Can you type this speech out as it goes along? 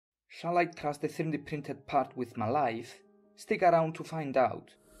Shall I trust the 3D printed part with my life? Stick around to find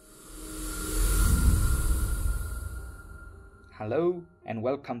out. Hello and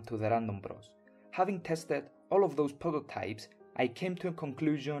welcome to the Random Bros. Having tested all of those prototypes, I came to a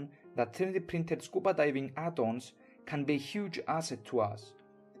conclusion that 3D printed scuba diving add-ons can be a huge asset to us.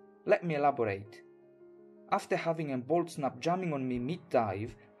 Let me elaborate. After having a bolt snap jamming on me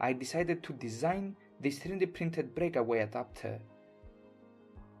mid-dive, I decided to design this 3D printed breakaway adapter.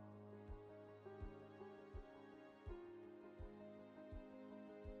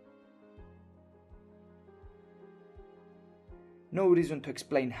 No reason to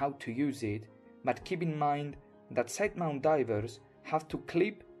explain how to use it, but keep in mind that side mount divers have to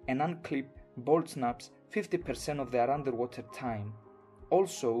clip and unclip bolt snaps 50% of their underwater time.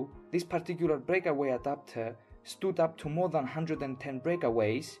 Also, this particular breakaway adapter stood up to more than 110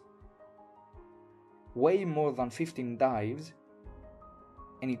 breakaways, way more than 15 dives,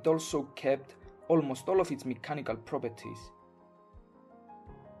 and it also kept almost all of its mechanical properties.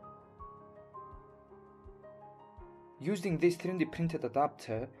 Using this 3D printed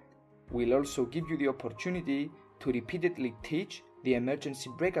adapter will also give you the opportunity to repeatedly teach the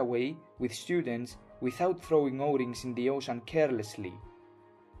emergency breakaway with students without throwing O-rings in the ocean carelessly.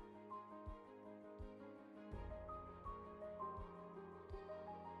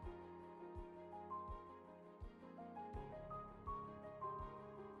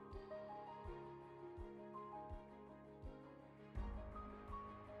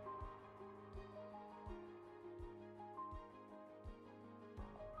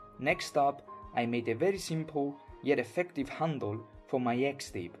 Next up, I made a very simple yet effective handle for my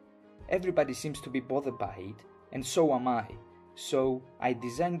XTip. Everybody seems to be bothered by it, and so am I. So I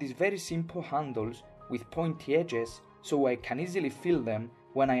designed these very simple handles with pointy edges so I can easily feel them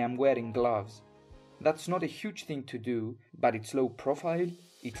when I am wearing gloves. That's not a huge thing to do, but it's low profile,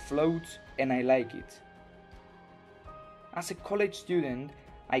 it floats, and I like it. As a college student,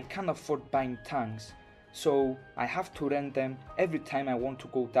 I can't afford buying tanks, so I have to rent them every time I want to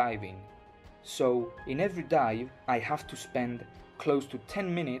go diving. So in every dive I have to spend close to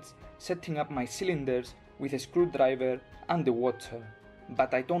 10 minutes setting up my cylinders with a screwdriver underwater,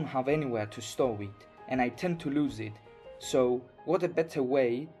 but I don't have anywhere to stow it and I tend to lose it, so what a better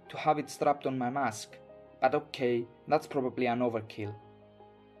way to have it strapped on my mask. But okay, that's probably an overkill.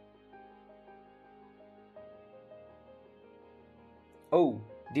 Oh,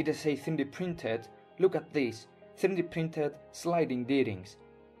 did I say 3D printed? Look at this, 3D printed sliding D-rings.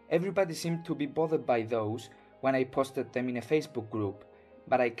 Everybody seemed to be bothered by those when I posted them in a Facebook group,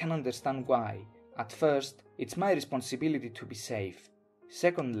 but I can understand why. At first, it's my responsibility to be safe.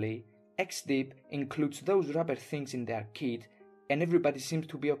 Secondly, XTip includes those rubber things in their kit and everybody seems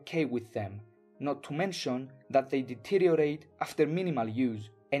to be okay with them, not to mention that they deteriorate after minimal use,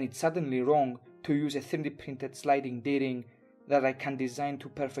 and it's suddenly wrong to use a 3D printed sliding D-ring that I can design to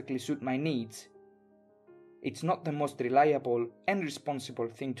perfectly suit my needs. It's not the most reliable and responsible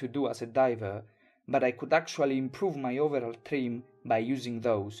thing to do as a diver, but I could actually improve my overall trim by using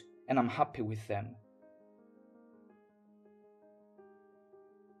those, and I'm happy with them.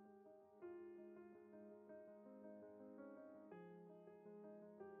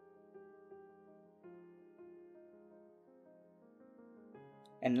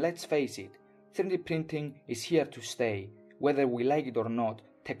 And let's face it, 3D printing is here to stay. Whether we like it or not,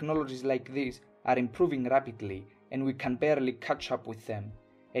 technologies like this are improving rapidly and we can barely catch up with them.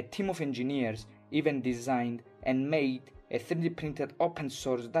 A team of engineers even designed and made a 3D printed open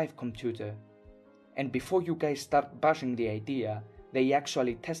source dive computer. And before you guys start bashing the idea, they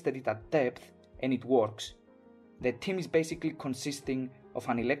actually tested it at depth and it works. The team is basically consisting of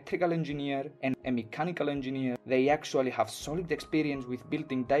an electrical engineer and a mechanical engineer. They actually have solid experience with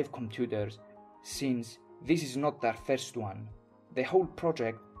building dive computers, since this is not their first one. The whole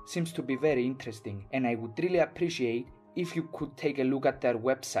project seems to be very interesting and I would really appreciate if you could take a look at their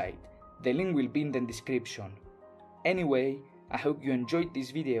website. The link will be in the description. Anyway, I hope you enjoyed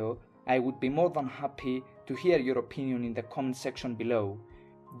this video. I would be more than happy to hear your opinion in the comment section below.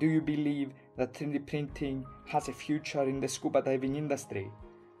 Do you believe that 3D printing has a future in the scuba diving industry?